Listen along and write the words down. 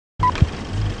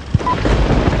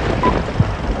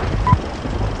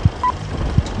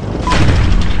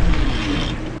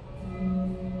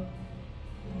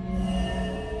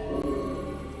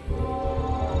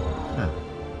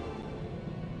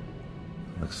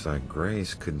Looks like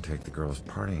Grace couldn't take the girls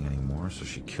partying anymore, so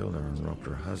she killed her and roped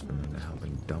her husband into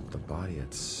helping dump the body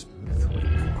at Smithwood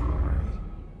Quarry.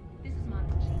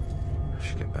 I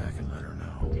should get back and let her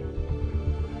know.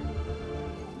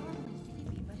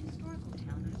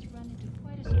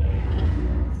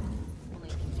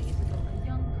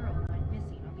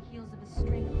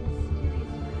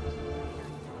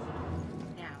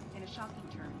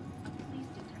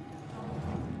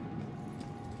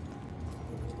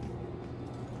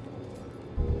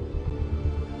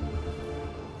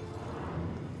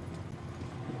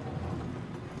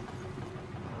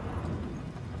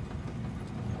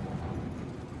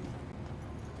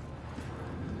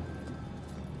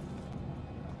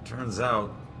 Turns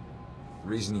out, the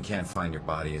reason you can't find your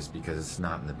body is because it's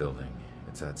not in the building.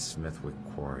 It's at Smithwood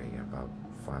Quarry, about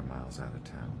 5 miles out of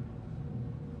town.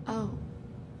 Oh.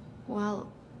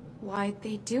 Well, why'd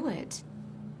they do it?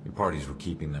 Your parties were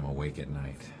keeping them awake at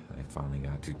night. They finally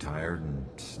got too tired and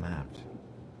snapped.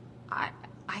 I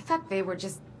thought they were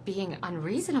just being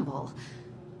unreasonable.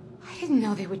 I didn't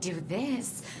know they would do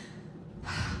this.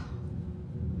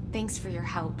 Thanks for your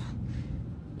help.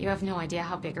 You have no idea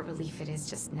how big a relief it is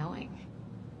just knowing.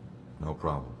 No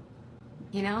problem.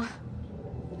 You know,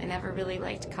 I never really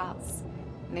liked cops.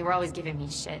 And they were always giving me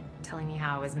shit, telling me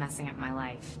how I was messing up my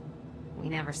life. We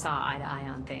never saw eye to eye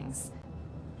on things.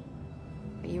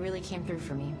 But you really came through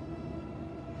for me.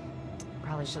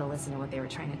 Probably should have listened to what they were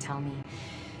trying to tell me.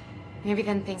 Maybe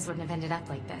then things wouldn't have ended up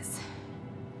like this.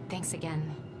 Thanks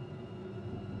again.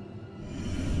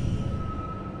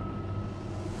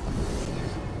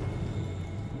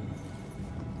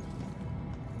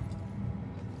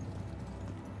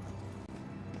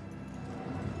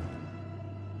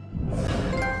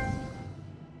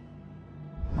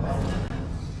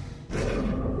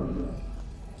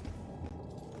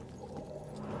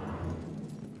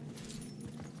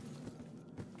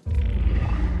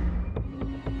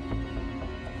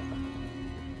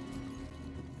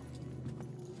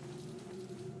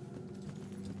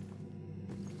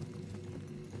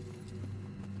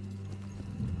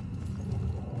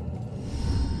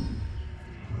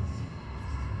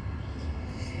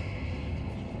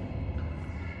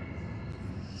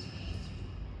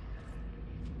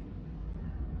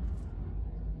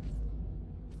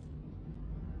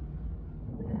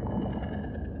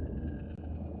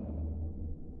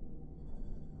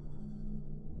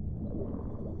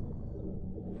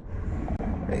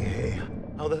 Hey,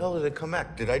 how the hell did it come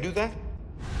back? Did I do that?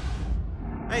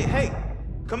 Hey,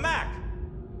 come back!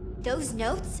 Those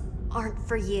notes aren't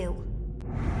for you.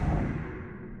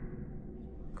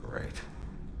 Great.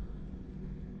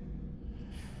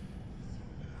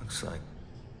 Looks like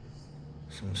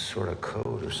some sort of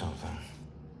code or something.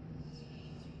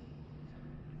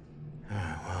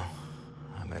 Alright, well,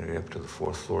 I made it up to the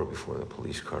 4th floor before the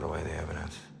police cart away the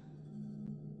evidence.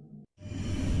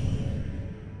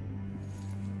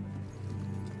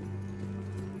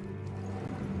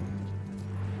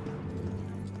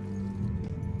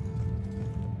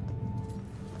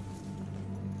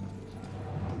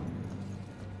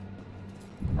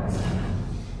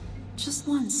 Just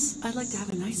once, I'd like to have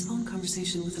a nice phone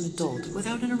conversation with an adult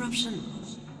without interruption.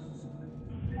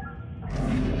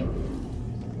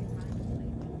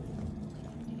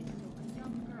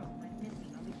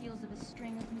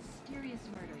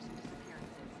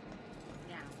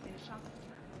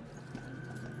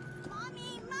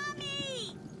 Mommy!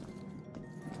 Mommy!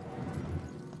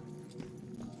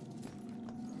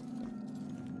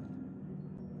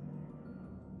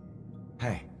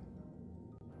 Hey,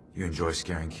 you enjoy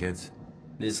scaring kids?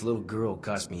 This little girl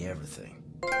cost me everything.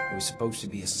 It was supposed to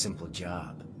be a simple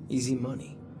job. Easy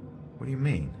money. What do you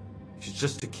mean? She's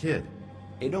just a kid.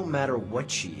 It don't matter what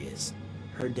she is.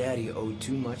 Her daddy owed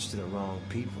too much to the wrong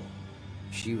people.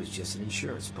 She was just an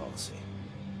insurance policy.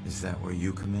 Is that where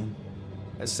you come in?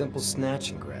 A simple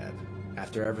snatch and grab.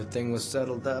 After everything was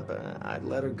settled up, I'd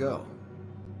let her go.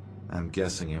 I'm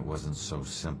guessing it wasn't so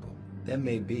simple. That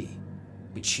may be.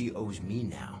 But she owes me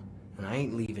now. And I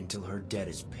ain't leaving till her debt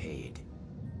is paid.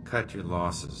 Cut your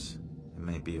losses. It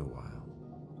may be a while.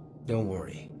 Don't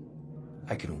worry.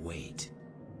 I can wait.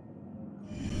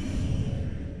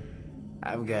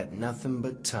 I've got nothing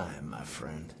but time, my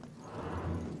friend.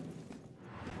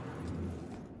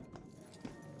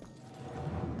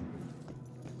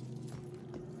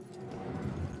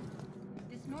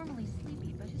 This normally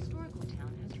sleepy but historical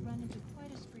town has run into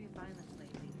quite a spree of violence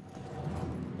lately.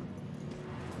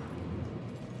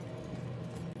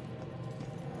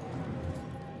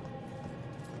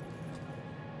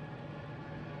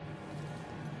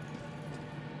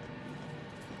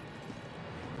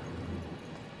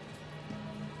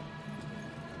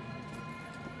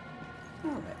 All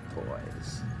right,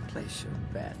 boys. Place your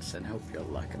bets and hope your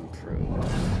luck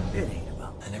improves. It ain't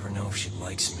about... I never know if she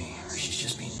likes me or she's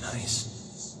just being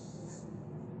nice.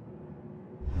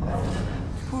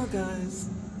 Poor guys.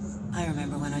 I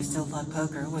remember when I still thought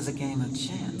poker was a game of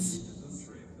chance.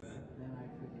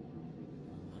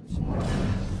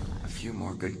 A few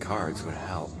more good cards would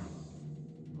help.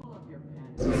 Pull up your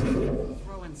pants.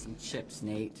 Throw in some chips,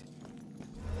 Nate.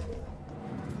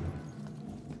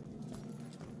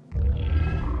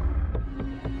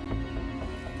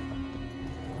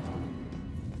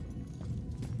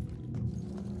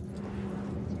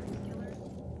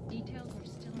 Details are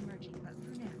still emerging, but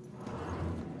for now.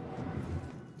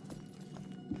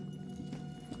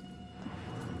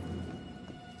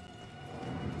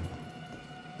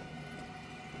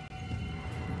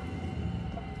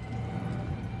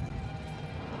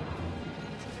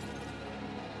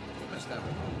 Must have a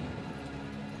home.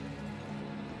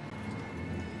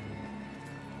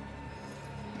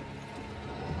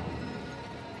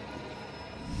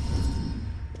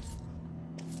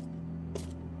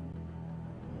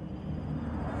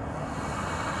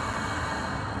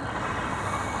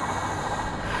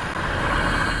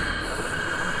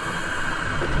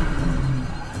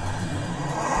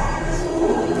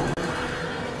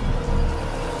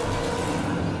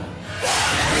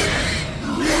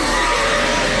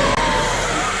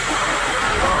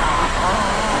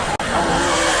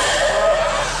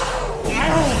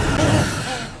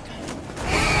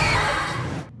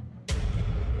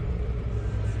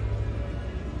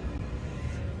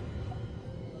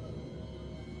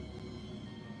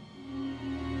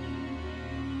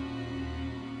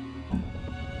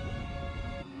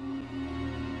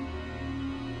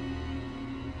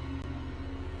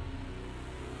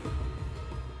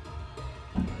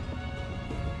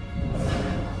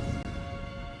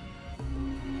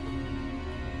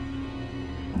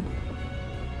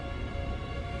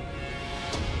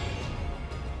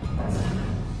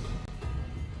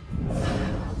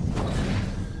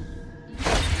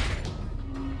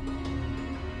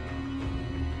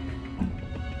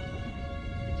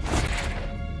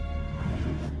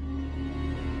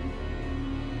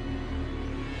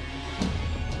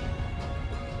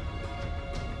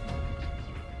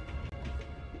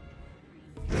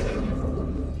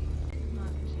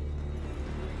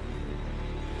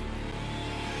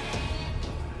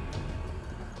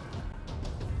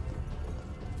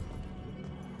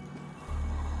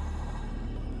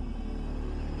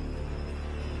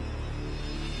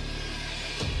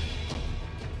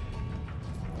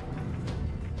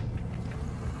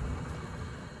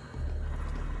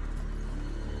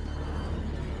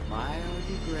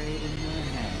 Biodegrade in your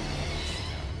hands.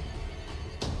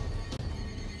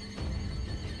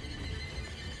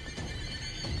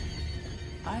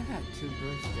 I've had 2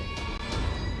 birthdays.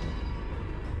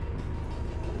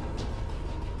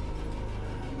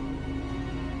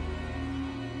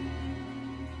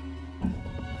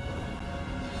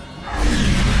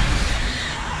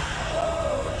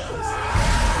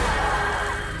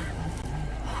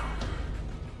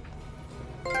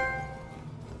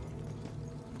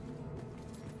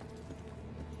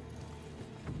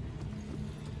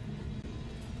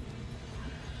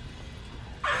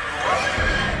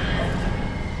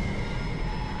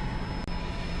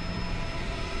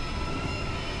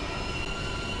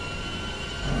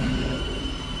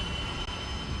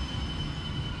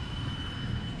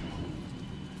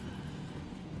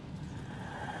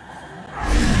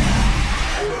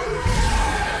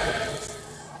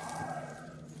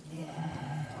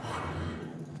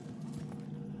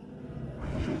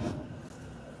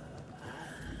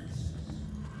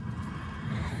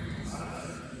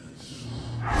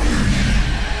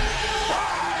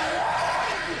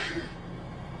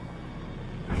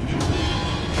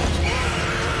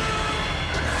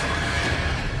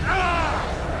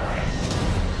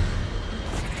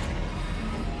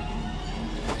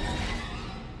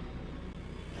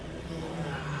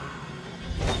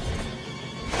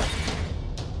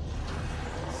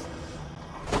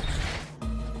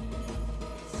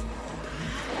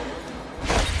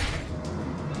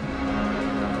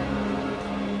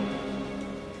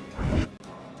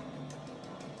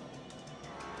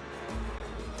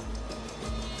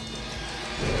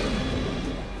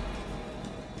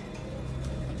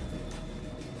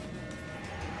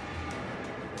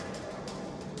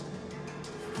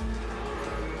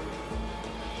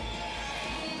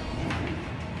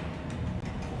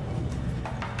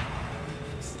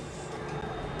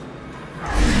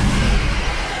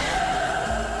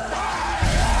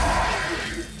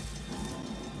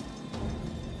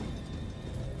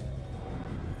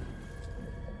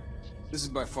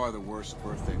 by far the worst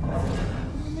birthday party.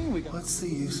 What's the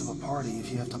use of a party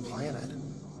if you have to plan it?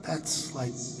 That's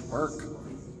like work.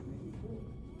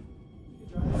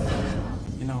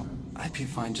 You know, I'd be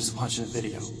fine just watching a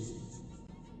video.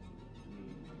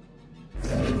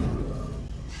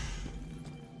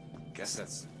 Guess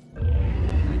that's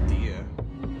an idea.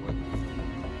 What,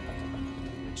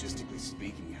 logistically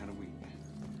speaking, how do we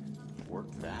work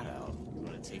that out? You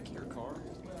want to take your car?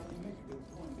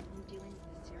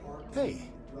 Hey,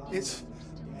 it's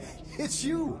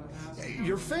you.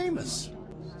 You're famous.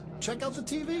 Check out the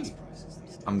TV.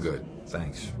 I'm good,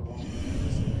 thanks.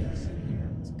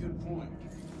 It's a good point.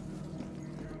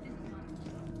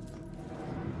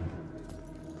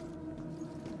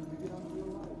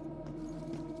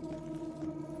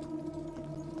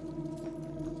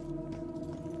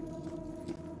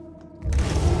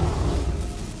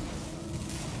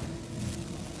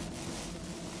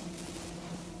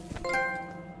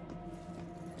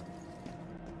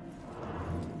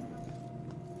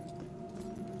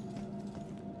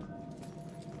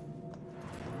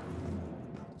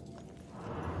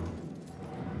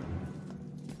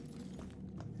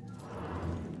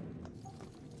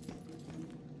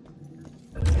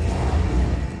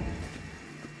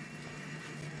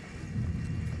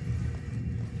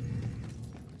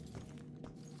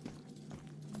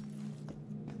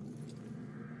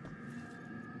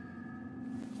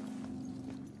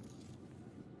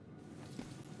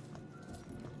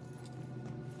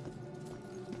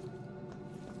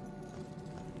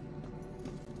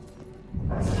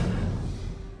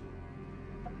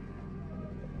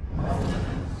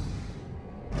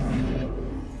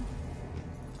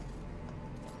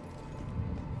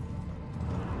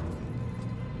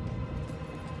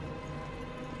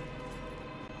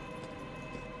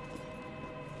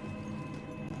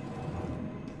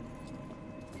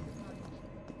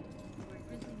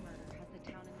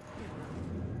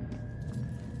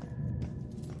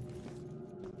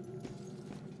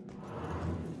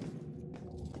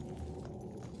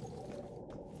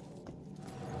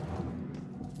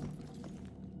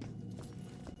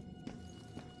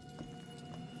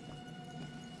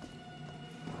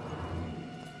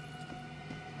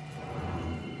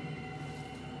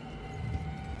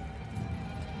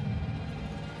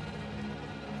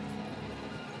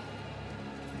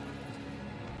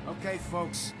 Okay,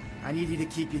 folks. I need you to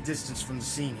keep your distance from the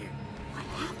scene here. What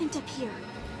happened up here?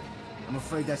 I'm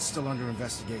afraid that's still under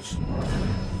investigation.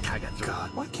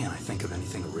 God, why can't I think of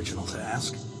anything original to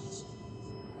ask?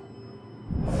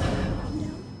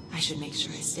 I should make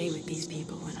sure I stay with these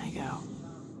people when I go.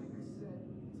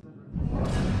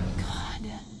 God,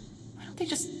 why don't they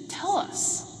just tell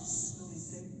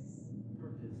us?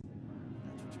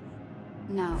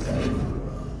 No.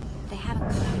 They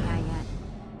haven't caught the guy yet.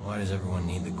 Why does everyone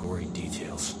need the gory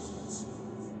details?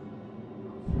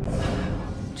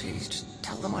 Jeez, just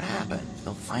tell them what happened.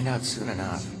 They'll find out soon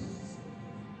enough.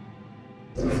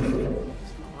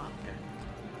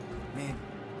 Man,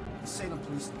 the Salem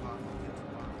Police Department will get to the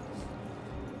bottom of this.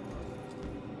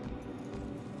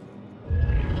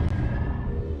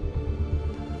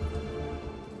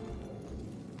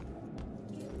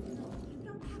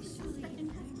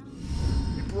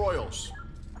 Hey, Broyles.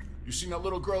 You seen that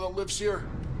little girl that lives here?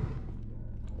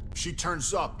 If she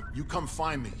turns up, you come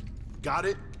find me. Got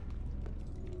it?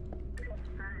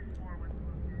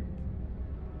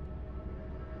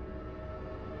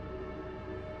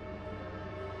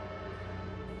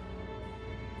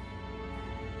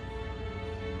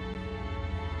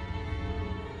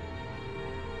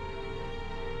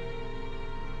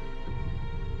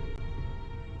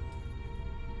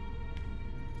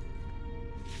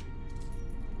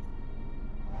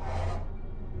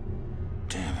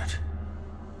 Damn it.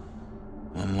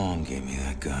 My mom gave me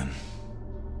that gun.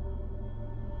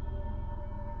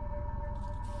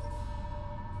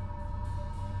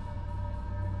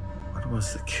 What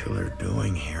was the killer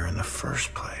doing here in the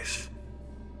first place?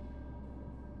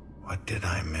 What did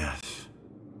I miss?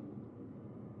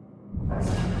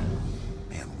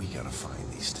 Man, we gotta find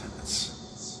these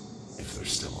tenants. If they're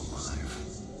still alive.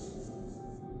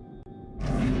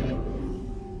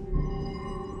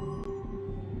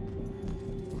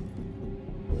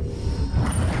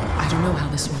 I don't know how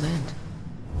this will end.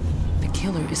 The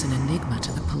killer is an enigma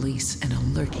to the police and a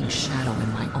lurking shadow in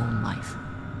my own life.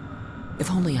 If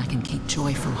only I can keep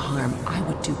Joy from harm, I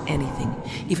would do anything,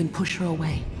 even push her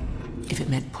away, if it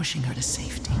meant pushing her to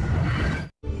safety.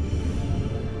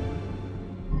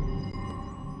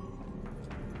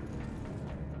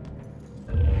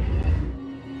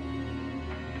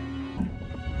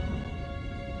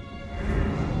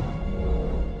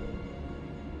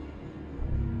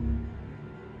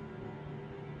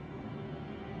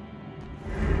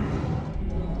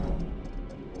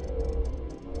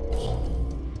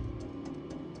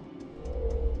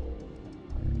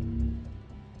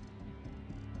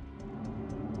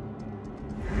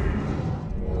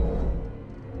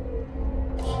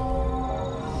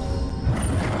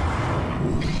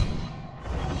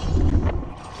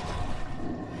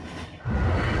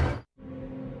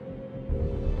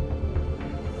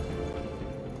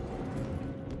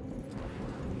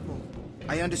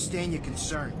 I understand your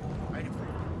concern.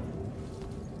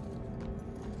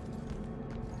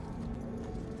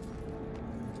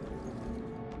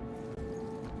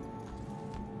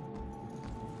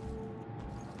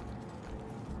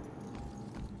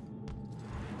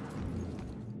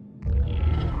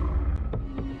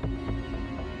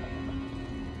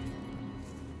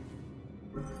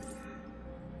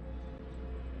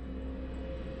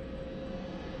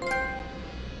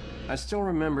 I still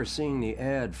remember seeing the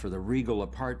ad for the Regal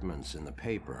Apartments in the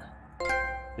paper.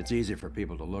 It's easy for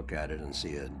people to look at it and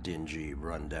see a dingy,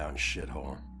 run-down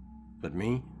shithole. But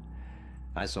me?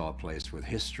 I saw a place with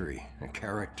history and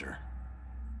character.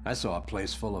 I saw a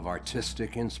place full of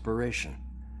artistic inspiration.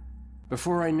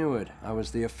 Before I knew it, I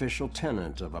was the official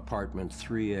tenant of apartment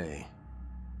 3A.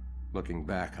 Looking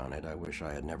back on it, I wish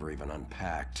I had never even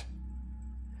unpacked.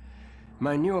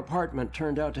 My new apartment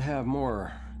turned out to have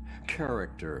more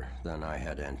character than I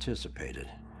had anticipated.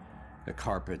 The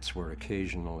carpets were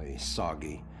occasionally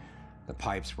soggy, the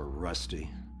pipes were rusty,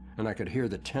 and I could hear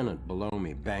the tenant below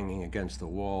me banging against the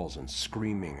walls and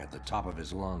screaming at the top of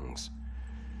his lungs.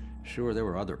 Sure, there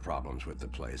were other problems with the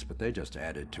place, but they just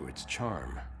added to its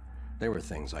charm. They were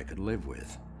things I could live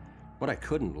with. What I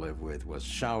couldn't live with was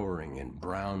showering in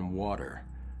brown water,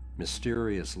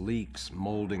 mysterious leaks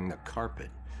molding the carpet,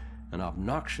 and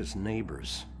obnoxious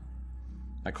neighbors.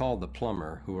 I called the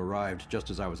plumber, who arrived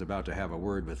just as I was about to have a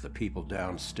word with the people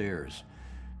downstairs.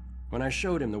 When I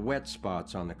showed him the wet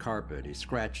spots on the carpet, he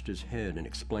scratched his head and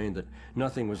explained that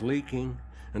nothing was leaking,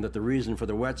 and that the reason for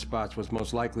the wet spots was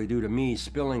most likely due to me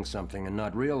spilling something and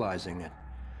not realizing it.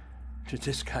 Did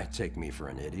this guy take me for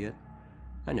an idiot?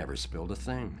 I never spilled a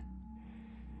thing.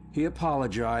 He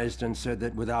apologized and said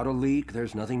that without a leak,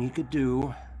 there's nothing he could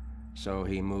do, so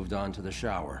he moved on to the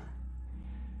shower.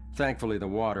 Thankfully, the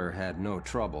water had no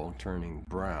trouble turning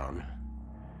brown.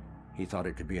 He thought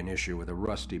it could be an issue with a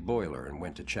rusty boiler and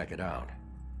went to check it out.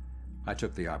 I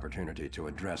took the opportunity to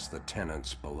address the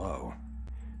tenants below.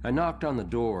 I knocked on the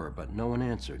door, but no one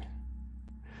answered.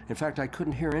 In fact, I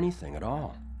couldn't hear anything at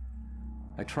all.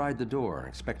 I tried the door,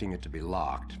 expecting it to be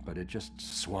locked, but it just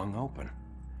swung open.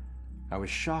 I was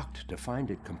shocked to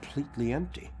find it completely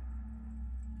empty.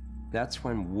 That's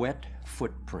when wet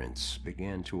footprints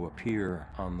began to appear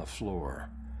on the floor.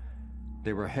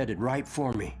 They were headed right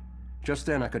for me. Just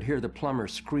then I could hear the plumber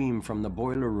scream from the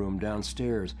boiler room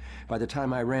downstairs. By the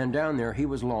time I ran down there, he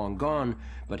was long gone,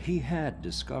 but he had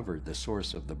discovered the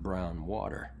source of the brown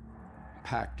water.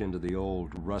 Packed into the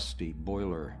old, rusty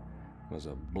boiler was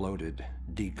a bloated,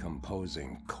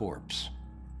 decomposing corpse.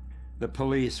 The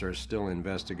police are still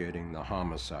investigating the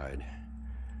homicide,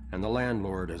 and the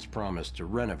landlord has promised to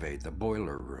renovate the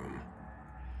boiler room.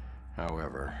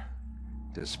 However,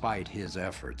 despite his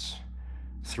efforts,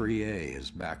 3A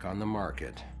is back on the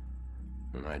market,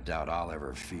 and I doubt I'll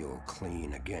ever feel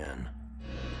clean again.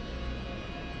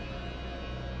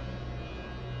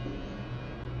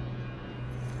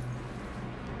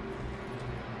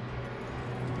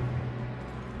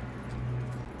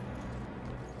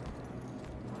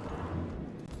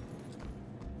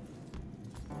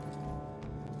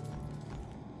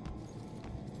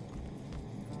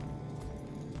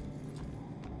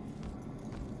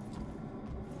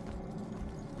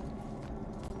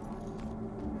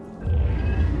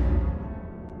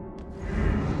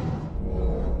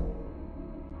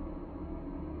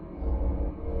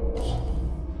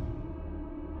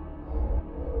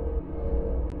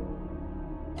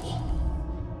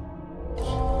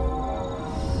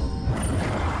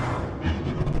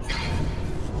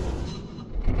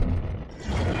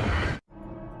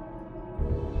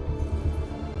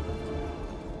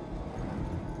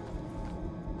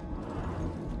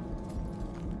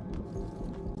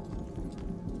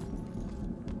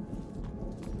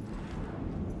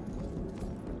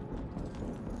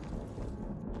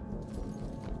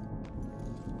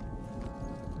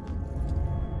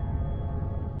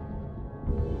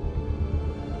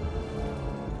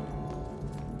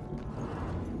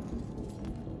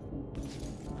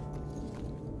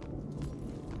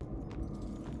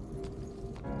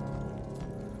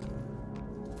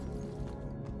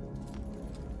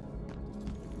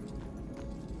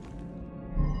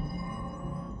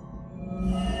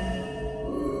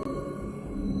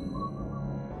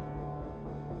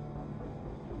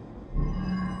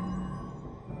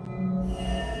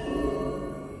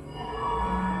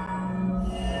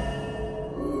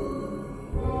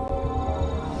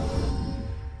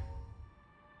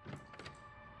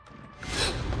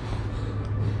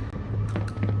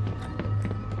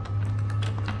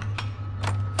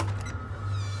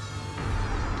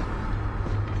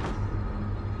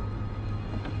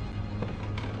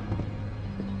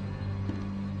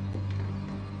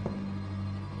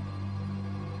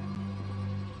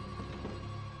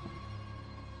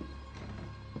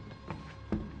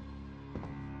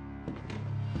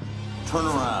 Turn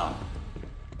around.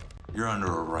 You're under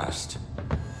arrest.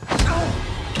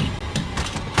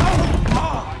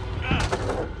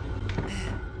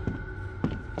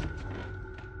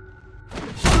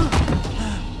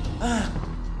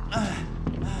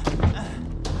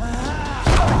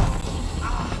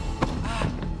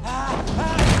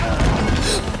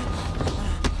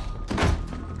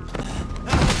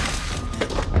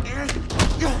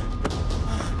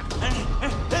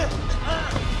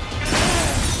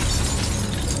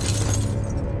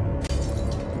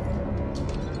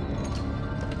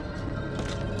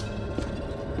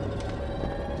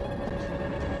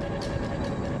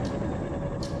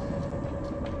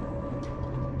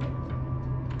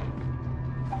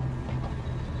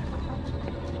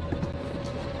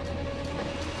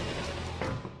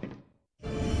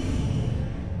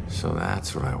 So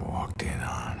that's what I walked in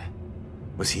on.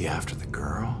 Was he after the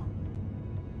girl?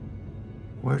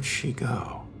 Where'd she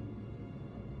go?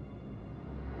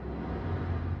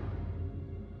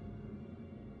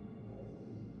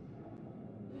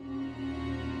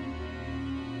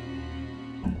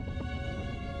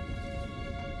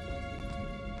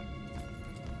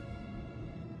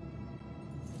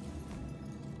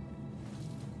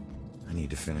 I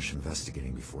need to finish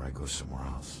investigating before I go somewhere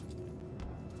else.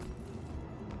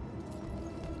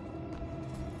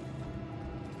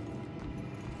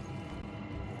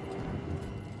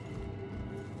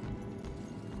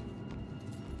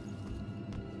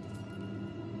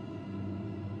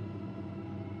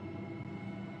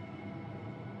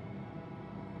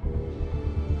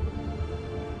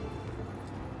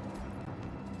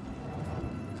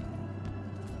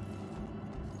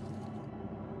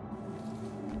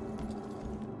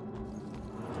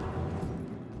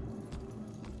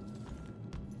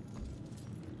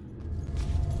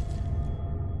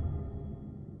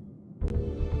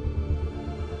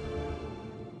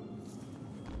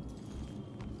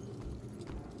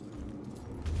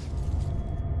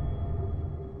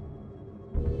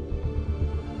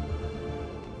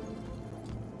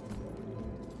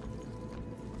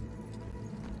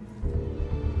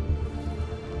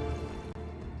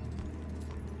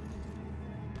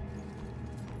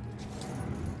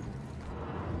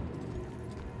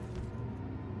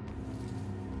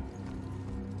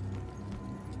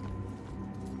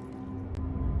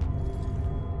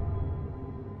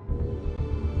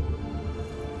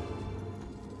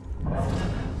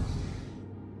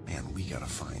 Gotta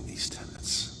find these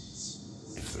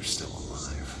tenants, if they're still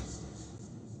alive.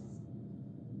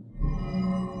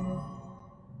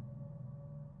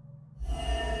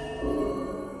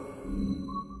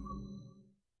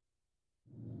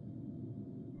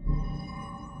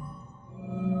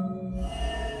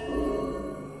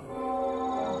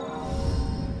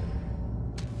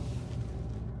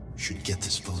 Should get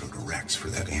this photo to Rex for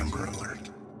that Amber Alert.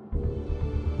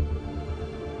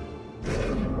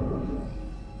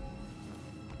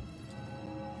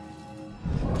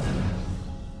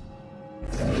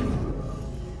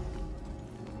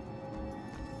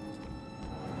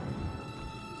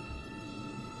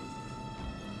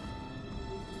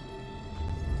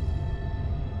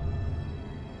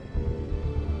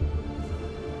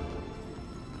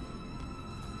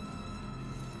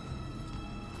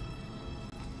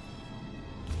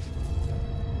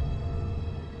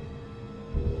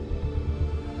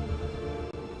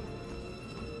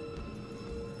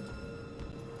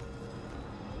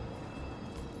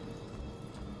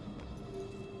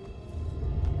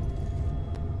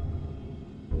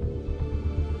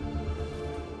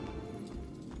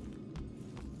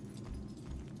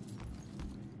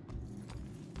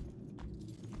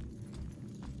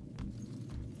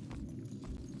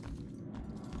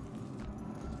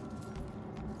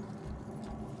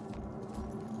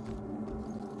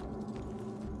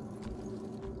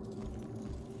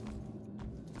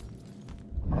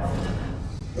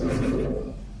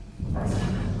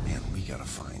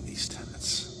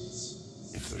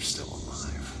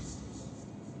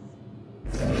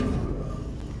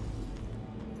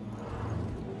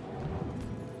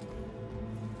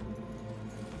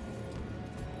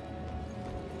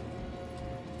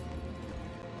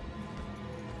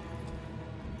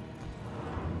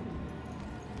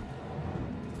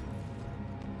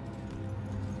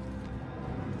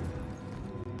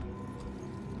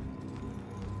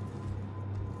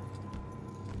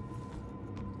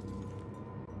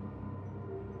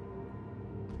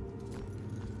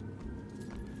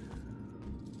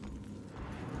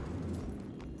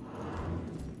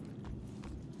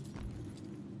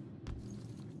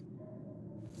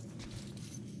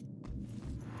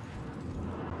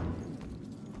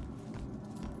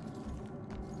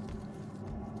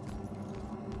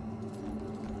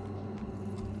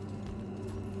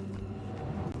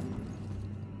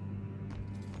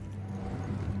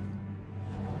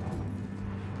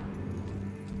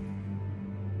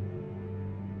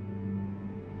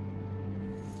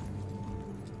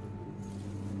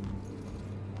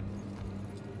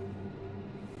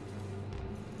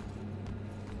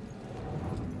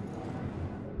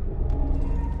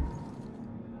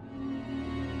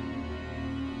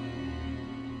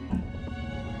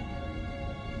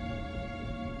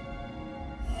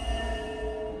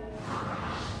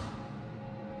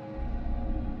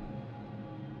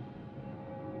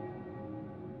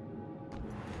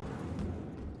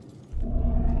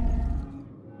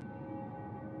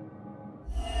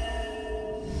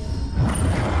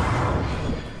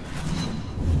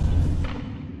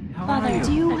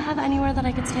 have anywhere that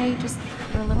I could stay just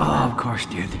for a little Oh, bit? of course,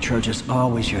 dear. The church is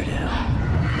always here to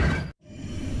help.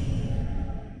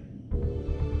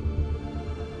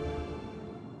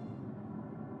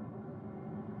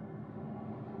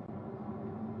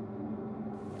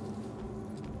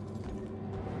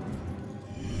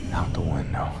 Out the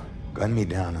window. Gunned me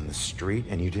down on the street,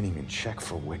 and you didn't even check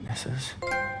for witnesses?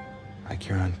 Like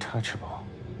you're untouchable.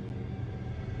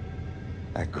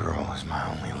 That girl is my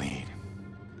only lead.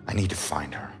 I need to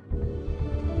find her.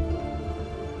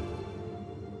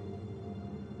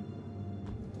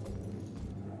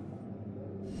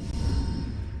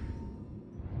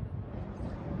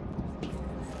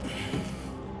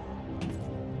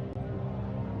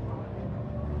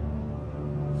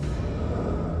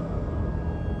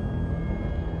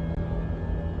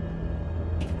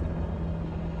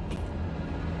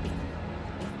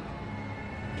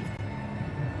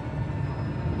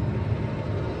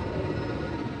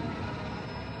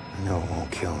 I know it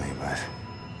won't kill me, but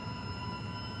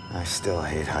I still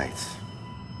hate heights.